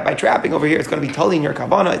way that by trapping over here it's going to be totally in your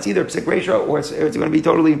kavanah. It's either psik ratio or it's going to be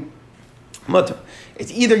totally mutter.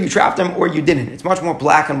 It's either you trapped them or you didn't. It's much more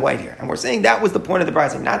black and white here. And we're saying that was the point of the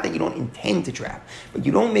Brisa. Not that you don't intend to trap, but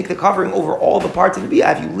you don't make the covering over all the parts of the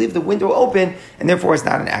beehive. You leave the window open, and therefore it's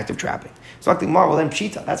not an act of trapping. So well then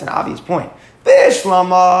pshita, that's an obvious point.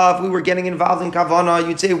 Bishlama, if we were getting involved in kavanah,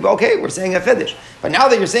 you'd say, okay, we're saying a fiddish. But now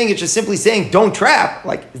that you're saying it's just simply saying don't trap,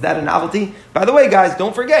 like, is that a novelty? By the way, guys,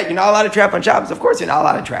 don't forget, you're not allowed to trap on Shabbos. Of course you're not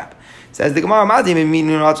allowed to trap. Says the Gemara,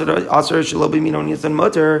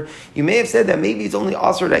 you may have said that maybe it's only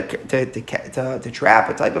also to trap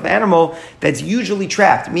a type of animal that's usually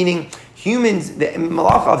trapped, meaning humans, the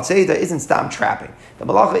malacha of tzeda isn't stam trapping. The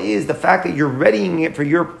malacha is the fact that you're readying it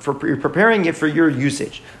you're preparing it for your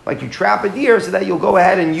usage. Like you trap a deer so that you'll go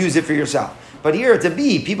ahead and use it for yourself. But here it's a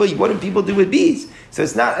bee. What do people do with bees? So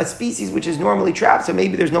it's not a species which is normally trapped. So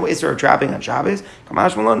maybe there's no isser of trapping on Shabbos.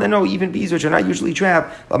 Kamash Malon, no, even bees which are not usually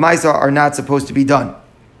trapped, lamaisa are not supposed to be done.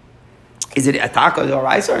 Is it ataka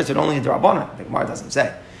d'oraisa or is it only a d'rabbanan? The Gemara doesn't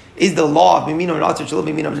say. Is the law of bimino natzir shalom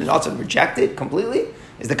bimino natzir rejected completely?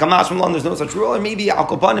 Is the Kamash Malon there's no such rule, or maybe al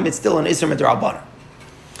kopanim it's still an isser d'rabbanan?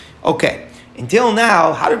 Okay. Until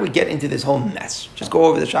now, how did we get into this whole mess? Just go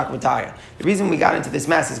over the Shakmataya. The reason we got into this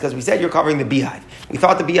mess is because we said you're covering the beehive. We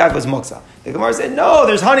thought the beehive was muksa. The Gemara said, no,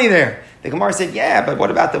 there's honey there. The Gemara said, yeah, but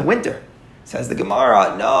what about the winter? Says the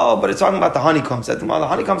Gemara, no, but it's talking about the honeycombs. Says the Gemara, the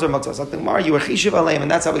honeycombs are muksa. So the Gemara, you were chishiv aleim, and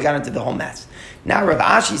that's how we got into the whole mess. Now Rav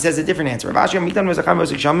Ashi says a different answer. Rav Ashi,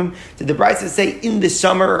 did the Brisa say in the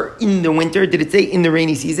summer or in the winter? Did it say in the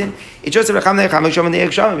rainy season? It just said it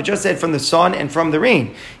just said from the sun and from the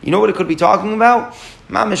rain. You know what it could be talking about?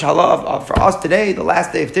 Mamish halav for us today, the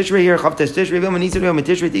last day of Tishrei here, Chavtes Tishrei,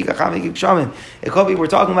 it could be we're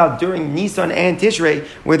talking about during Nisan and Tishrei,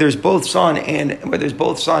 where there's both sun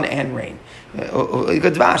and rain.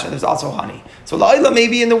 There's also honey. So Laila,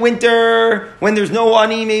 maybe in the winter, when there's no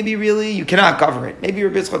honey, maybe really you cannot cover it. Maybe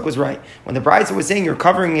Rabbi Yitzchak was right. When the Brisa was saying you're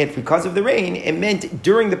covering it because of the rain, it meant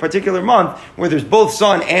during the particular month where there's both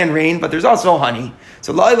sun and rain, but there's also honey.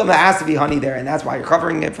 So Laila, there has to be honey there, and that's why you're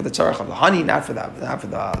covering it for the tzarech of the honey, not for the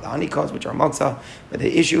honeycombs, which are moksa. But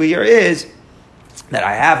the issue here is that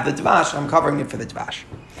I have the dvash, I'm covering it for the dvash.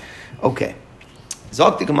 Okay.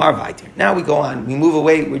 Zok the Gemara Vayter. Now we go on. We move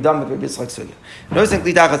away. We're done with Rabbi Yitzchak Sugya.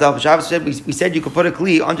 We said you could put a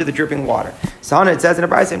kli under the dripping water. Sahana, it says in a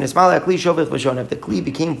brayso, if the kli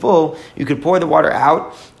became full, you could pour the water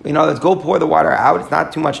out. Let's go pour the water out. It's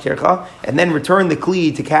not too much tercha, and then return the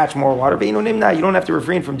kli to catch more water. But you don't have to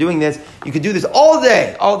refrain from doing this. You could do this all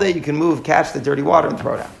day. All day you can move, catch the dirty water, and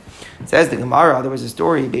throw it out. It says the Gemara, there was a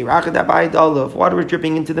story, if water was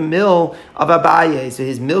dripping into the mill of Abaye, so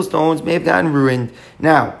his millstones may have gotten ruined.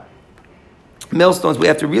 Now, millstones, we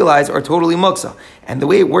have to realize, are totally muksa. And the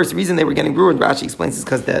way it works, the reason they were getting ruined, Rashi explains, is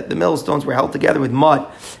because the millstones were held together with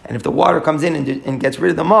mud. And if the water comes in and gets rid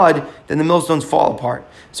of the mud, then the millstones fall apart.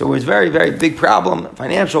 So it was a very, very big problem,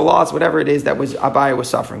 financial loss, whatever it is that Abaye was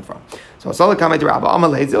suffering from. So,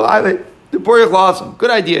 good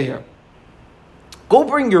idea here. Go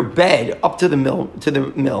bring your bed up to the mill, and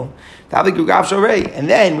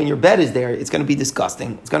then when your bed is there, it's going to be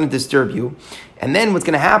disgusting. It's going to disturb you. And then what's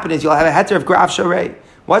going to happen is you'll have a heter of graf sharei.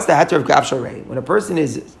 What's the heter of graf sharei? When a person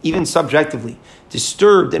is even subjectively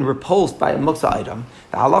disturbed and repulsed by a muksa item,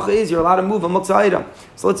 the halacha is you're allowed to move a muksa item.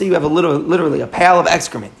 So let's say you have literally a pail of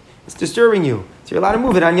excrement. It's disturbing you. So you're allowed to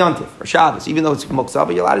move it on Yontif or Shabbos, even though it's muksa,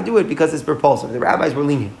 but you're allowed to do it because it's repulsive. The rabbis were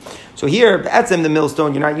lenient. So here, etzem, the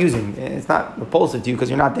millstone, you're not using. It's not repulsive to you because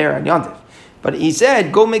you're not there on Yontif. But he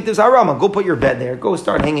said, go make this harama. Go put your bed there. Go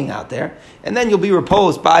start hanging out there. And then you'll be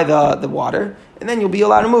repulsed by the water. And then you'll be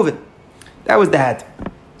allowed to move it. That was the heter.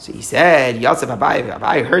 So he said, Yosef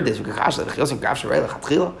Abai heard this. If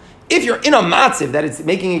you're in a matziv that it's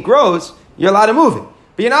making it gross, you're allowed to move it.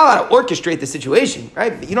 But you're not allowed to orchestrate the situation,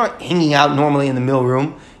 right? You're not hanging out normally in the mill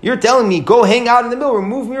room. You're telling me, go hang out in the mill room,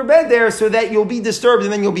 move your bed there so that you'll be disturbed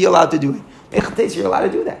and then you'll be allowed to do it. You're allowed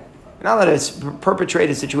to do that. You're not allowed to perpetrate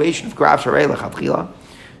a situation of graf sharei lechatchila.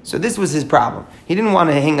 So this was his problem. He didn't want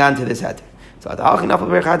to hang on to this heter. So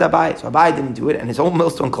Abai didn't do it and his whole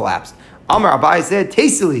millstone collapsed. Amar Abai said,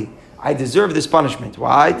 tastily, I deserve this punishment.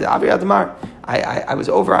 Why? I was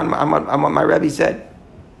over on what my Rebbe said.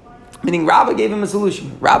 Meaning Rabbah gave him a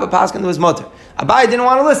solution. Rabbah paskin to his mother. Abai didn't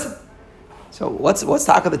want to listen. So what's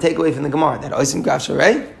talk of the takeaway from the Gemara? That oisim graf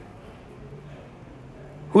sharei?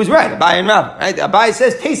 Who's right? Abai and Rabbah, right? Abai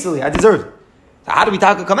says, tastily, I deserve it. So how do we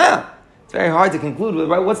talk come out? It's very hard to conclude with,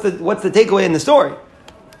 right? What's the takeaway in the story?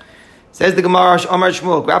 Says the Gemara, Amar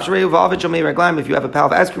Shmuel, graf sharei uvalvit shamei raglaim. If you have a pail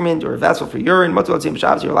of excrement or a vessel for urine,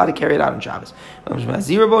 you're allowed to carry it out on Shabbos. In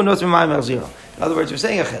other words, you're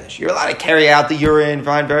saying a chiddush. You're allowed to carry out the urine,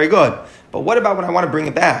 fine, very good. But what about when I want to bring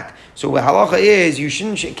it back? So what halacha is, you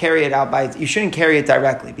shouldn't carry it out you shouldn't carry it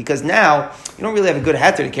directly, because now you don't really have a good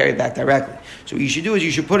heter to carry it back directly. So what you should do is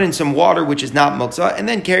you should put in some water which is not muksa, and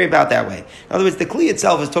then carry it out that way. In other words, the kli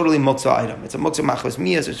itself is totally muksa item. It's a muksa machos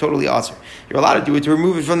miyas, it's totally aser. You're allowed to do it to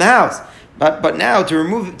remove it from the house. But now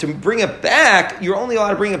to bring it back, you're only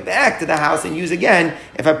allowed to bring it back to the house and use again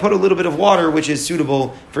if I put a little bit of water which is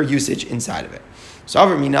suitable for usage inside of it. So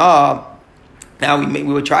over mina. Now we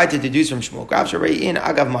would try to deduce from Shmuel. Graf sharei in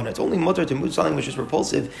agav mana. It's only mutter to move something which is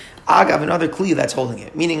repulsive. Agav, another kli that's holding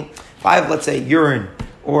it. Meaning, if I have, let's say, urine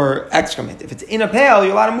or excrement, if it's in a pail,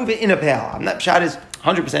 you're allowed to move it in a pail. I'm not pshat is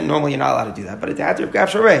 100% normally you're not allowed to do that, but it's the heter of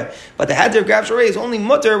graf sharei. But the heter of graf sharei is only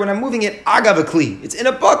mutter when I'm moving it agav a kli. It's in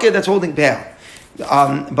a bucket that's holding pail.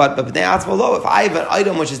 But if I have an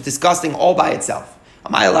item which is disgusting all by itself,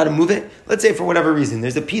 am I allowed to move it? Let's say for whatever reason,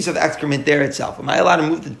 there's a piece of excrement there itself. Am I allowed to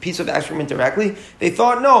move the piece of excrement directly? They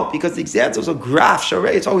thought no, because the example is a graf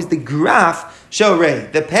sharei. It's always the graf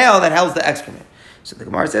sharei, the pail that holds the excrement. So the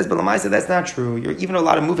Gemara says, but Lamaisa, that's not true. You're even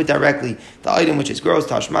allowed to move it directly. The item which is gross,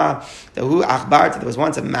 tashma, the hu achbar, there was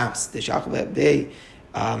once a mouse, the shachbei,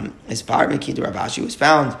 his parmiki to Ravashi was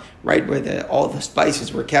found right where all the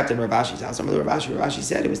spices were kept in Ravashi's house. Some of the Ravashi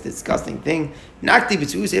said it was a disgusting thing. Nakti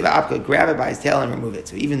b'tzuseva apka, grab it by his tail and remove it.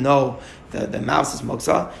 So even though the mouse is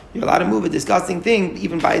moksa, you're allowed to move a disgusting thing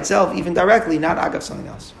even by itself, even directly, not agav something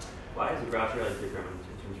else. Why is the graf sharei different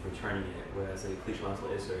in terms of returning it? Whereas in klish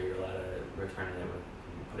matzah isur, you're allowed to return it and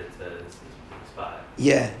put it to the spot.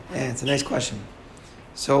 Yeah, it's a nice question.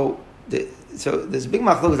 So there's a big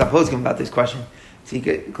machlokes opposing about this question. See,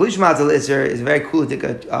 Klish Matzah Isser is a very cool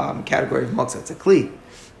category of moksa. It's a kli,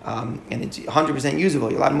 and it's 100%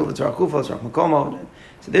 usable. You're allowed to move it to Rakufos, Rakmakomo.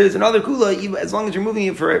 So there's another kula. As long as you're moving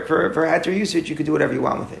it for heter usage, you can do whatever you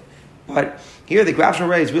want with it. But here, the graf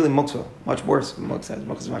sharei is really moksa, much worse than moksa.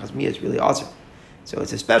 Moksa machas miyah, it's really awesome. So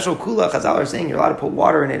it's a special kula. Chazal are saying you're allowed to put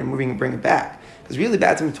water in it and bring it back. Because really,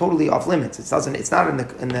 that's totally off limits. It's not in the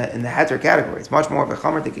heter category. It's much more of a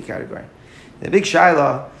chamer category. The big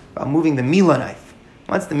shaila about moving the mila knife.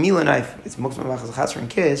 Once the mila knife, it's muktzah machas chaser and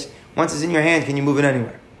kiss. Once it's in your hand, can you move it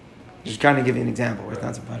anywhere? Just trying to give you an example where it's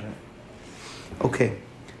not so punishment. Okay.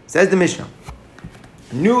 Says the Mishnah.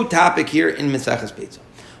 New topic here in Maseches Beitza.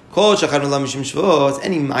 Kol shachar l'lam mishum Shavuos,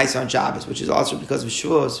 any ma'aser on Shabbos, which is also because of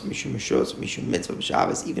Shavuos, mishum rishos, mishum mitzvah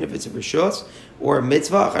b'Shabbos, even if it's a rishos or a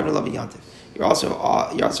mitzvah, char l'lam b'yantiv. You're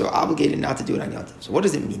also obligated not to do it on Yantiv. So what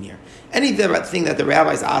does it mean here? Anything that the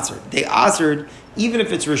rabbis asered, they asered even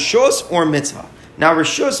if it's rishos or mitzvah. Now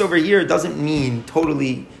rishos over here doesn't mean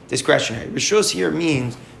totally discretionary. Rishos here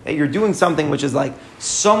means that you're doing something which is like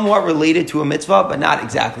somewhat related to a mitzvah, but not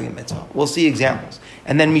exactly a mitzvah. We'll see examples.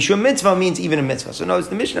 And then mishum mitzvah means even a mitzvah. So notice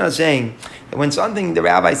the Mishnah is saying that when something, the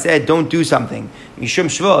rabbi said, don't do something, mishum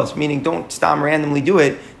shvos, meaning don't stam randomly do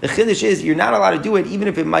it, the chiddush is you're not allowed to do it even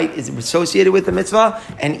if it is associated with the mitzvah,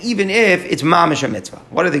 and even if it's mamish a mitzvah.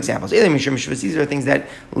 What are the examples? These are things that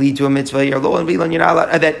lead to a mitzvah. You're not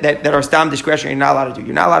allowed, that are stam discretionary, you're not allowed to do.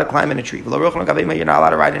 You're not allowed to climb in a tree. You're not allowed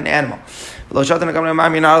to ride an animal. You're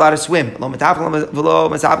not allowed to swim. You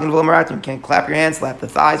can't clap your hands, slap the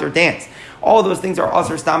thighs, or dance. All those things are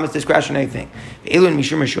asur stam, as discretionary thing.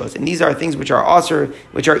 And these are things which are asur,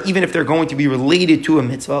 which are even if they're going to be related to a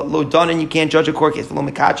mitzvah. Lo danan, you can't judge a court case. Lo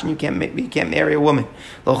mekachin, you can't marry a woman.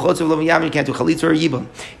 Lo chotzav lo miyam, you can't do chalitza or yibam.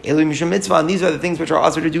 Elu mishum mitzvah, and these are the things which are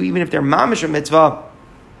asur to do even if they're mamish a mitzvah.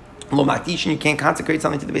 Lo makdishin, you can't consecrate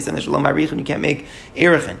something to the base of Lo marichin, you can't make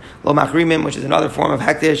erichin. Lo machrimim, which is another form of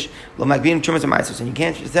hektish. Lo magbin trumas and ma'asros, and you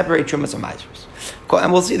can't separate trumas and ma'asros.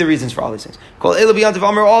 And we'll see the reasons for all these things.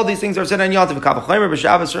 All these things are said on Yantiv.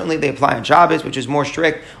 B'Shabbos, certainly they apply on Shabbos, which is more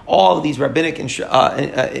strict. All of these rabbinic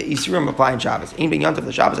Yisurim apply on Shabbos.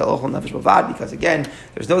 Because again,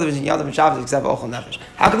 there's no difference in Yantiv and Shabbos except Ochel Nefesh.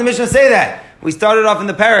 How can the Mishnah say that? We started off in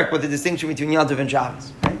the parak with the distinction between Yantiv and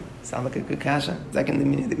Shabbos. Right? Sound like a good kasha?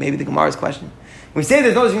 Maybe the Gemara's question. We say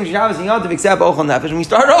there's no distinction between Shabbos and Yantiv except Ochel Nefesh, and we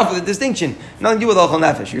started off with a distinction. Nothing to do with Ochel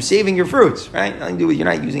Nefesh. You're saving your fruits, right? Nothing to do with, you're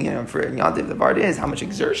not using it for Yantiv. The part is how much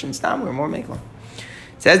exertion, stam, we're more making.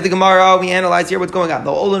 Says the Gemara, we analyze here what's going on.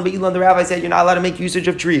 The Olin Be'ilan, the rabbi said you're not allowed to make usage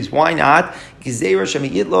of trees. Why not? We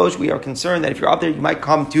are concerned that if you're out there, you might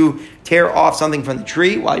come to tear off something from the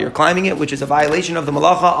tree while you're climbing it, which is a violation of the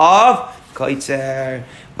malacha of kaitzer.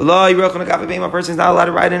 A person is not allowed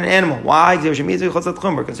to ride in an animal. Why? We're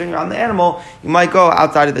concerned you're on the animal, you might go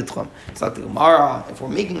outside of the tchum. It's like the Gemara, if we're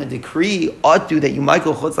making a decree, that you might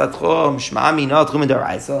go chutz l'tchum, shmami na tchum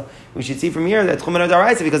d'oraisa, we should see from here that tchum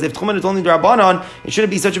d'oraisa, because if tchum is only d'rabanan, it shouldn't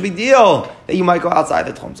be such a big deal that you might go outside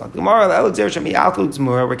the tchum. It's like the Gemara,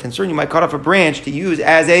 we're concerned you might cut off a branch to use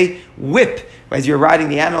as a whip as you're riding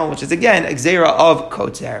the animal, which is again a gzera of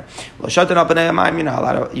kotzer.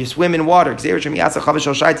 You swim in water.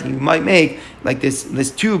 You might make like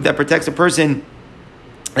this tube that protects a person,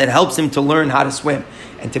 that helps him to learn how to swim.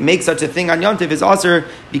 And to make such a thing on Yom Tov is asur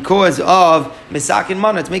because of misakin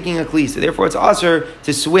mana. It's making a kli, so therefore it's asur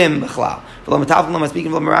to swim b'chlal.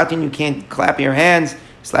 You can't clap your hands,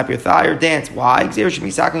 slap your thigh, or dance. Why?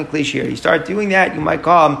 You start doing that, you might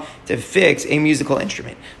come to fix a musical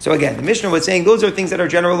instrument. So again, the Mishnah was saying those are things that are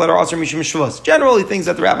general, that are asur mishum shvus. Generally things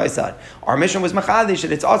that the rabbi said. Our Mishnah was machadish,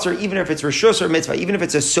 that it's asur even if it's rishus or mitzvah, even if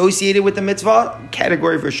it's associated with the mitzvah,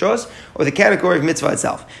 category of rishus, or the category of mitzvah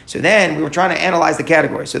itself. So then we were trying to analyze the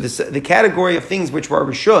category. So the category of things which were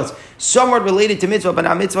rishus, somewhat related to mitzvah, but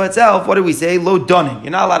not mitzvah itself, what do we say? Lo donin.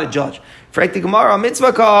 You're not allowed to judge. Frak the Gemara,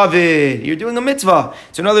 mitzvah kavid. You're doing a mitzvah.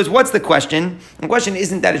 So in other words, what's the question? The question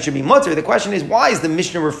isn't that it should be mutter. The question is, why is the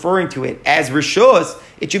Mishnah referring to it as rishus?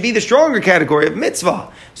 It should be the stronger category of mitzvah.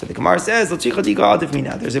 So the Gemara says,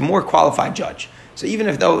 there's a more qualified judge. So even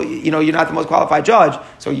if though you're not the most qualified judge,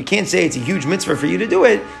 so you can't say it's a huge mitzvah for you to do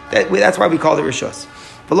it. That's why we call it rishus.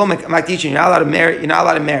 You're not allowed to marry. You're not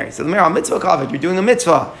allowed to marry. So the mitzvah kavid. You're doing a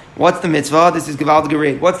mitzvah. What's the mitzvah? This is Gevald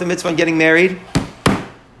Gered. What's the mitzvah in getting married?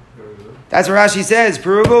 That's what Rashi says,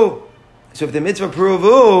 Puruvu. So if the mitzvah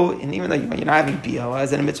Puruvu, and even though you're not having Bia, why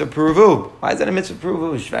is that a mitzvah Puruvu? Why is that a mitzvah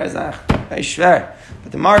Puruvu? Shver zach. Very shver.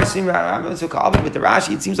 But the Mara seems, with the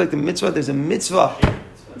Rashi, it seems like the mitzvah, there's a mitzvah.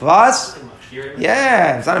 Vas?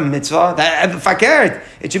 Yeah, it's not a mitzvah.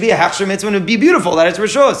 It should be a hachshir mitzvah and it would be beautiful that it's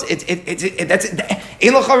rishos.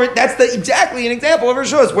 That's exactly an example of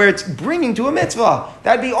rishos where it's bringing to a mitzvah.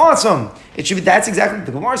 That'd be awesome. It should be. That's exactly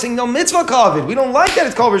the Gemara is saying. No mitzvah kavid. We don't like that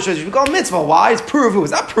it's called rishos. You should call it mitzvah. Why? It's puruvu.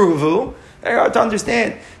 It's not puruvu. Very hard to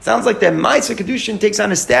understand. Sounds like that Ma'aser Kedushin takes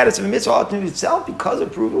on a status of a mitzvah in itself because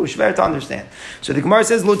of puruvu. It's very to understand. So the Gemara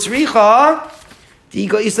says lo tzricha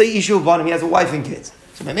diga isay ishu vanim. He has a wife and kids.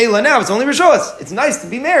 So now it's only rishos. It's nice to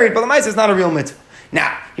be married, but the Ma'aser is not a real mitzvah.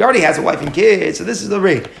 Now he already has a wife and kids, so this is the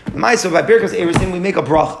rig. The Ma'aser by Birkas Eresin we make a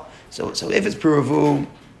bracha. So if it's puruvu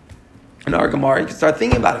in our Gemara, you can start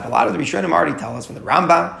thinking about it. A lot of the Rishonim already tell us from the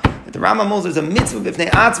Rambam. But the Rambam holds there's a mitzvah b'fnei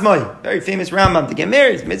atzmai, very famous Rambam. To get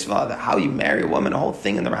married is mitzvah. How you marry a woman, a whole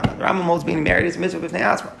thing in the Rambam. The Rambam holds being married is mitzvah b'fnei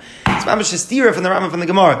atzmai. It's mamish stira from the Rambam from the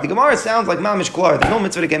Gemara. The Gemara sounds like mamish klar. There's no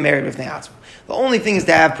mitzvah to get married b'fnei atzmai. The only thing is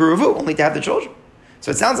to have puravu, only to have the children.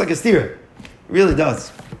 So it sounds like a stira. It really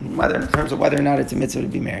does. In terms of whether or not it's a mitzvah to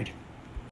be married.